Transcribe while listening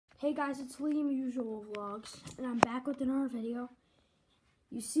Hey guys, it's Liam Usual Vlogs, and I'm back with another video.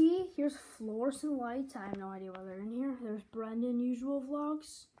 You see, here's fluorescent lights. I have no idea why they're in here. There's Brendan Usual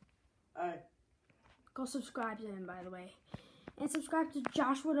Vlogs. Hi. Go subscribe to him, by the way. And subscribe to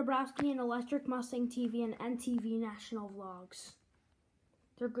Joshua Dabrowski and Electric Mustang TV and NTV National Vlogs.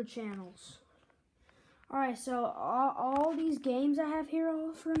 They're good channels. Alright, so all these games I have here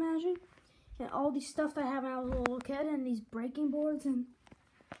all for Imagine, and all these stuff that I had when I was a little kid, and these breaking boards, and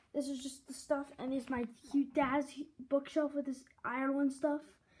this is just the stuff, and this is my cute dad's bookshelf with his Ireland stuff,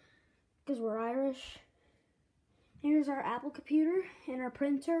 because we're Irish. Here's our Apple computer and our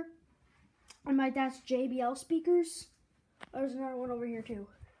printer, and my dad's JBL speakers. There's another one over here too.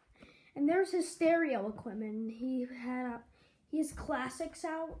 And there's his stereo equipment. He has classics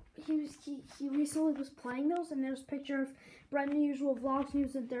out. He recently was playing those, and there's a picture of Brendan Usual Vlogs when he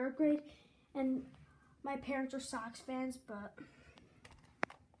was in 3rd grade. And my parents are Sox fans, but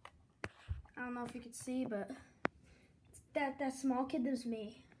I don't know if you can see, but that small kid is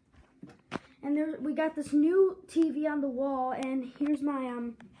me. And we got this new TV on the wall, and here's my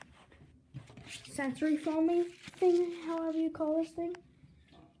sensory foaming thing, however you call this thing.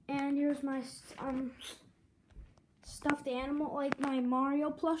 And here's my stuffed animal, like my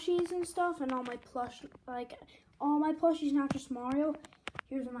Mario plushies and stuff, and all my plushies, not just Mario.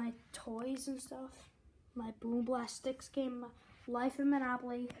 Here's my toys and stuff. My Boom Blast Sticks game, Life in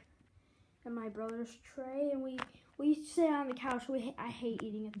Monopoly, and my brother's tray. And we sit on the couch. I hate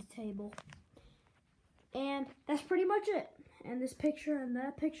eating at the table. And that's pretty much it. And this picture and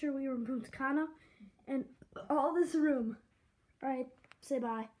that picture, we removed Kana and all this room. All right, say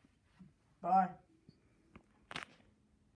bye. Bye.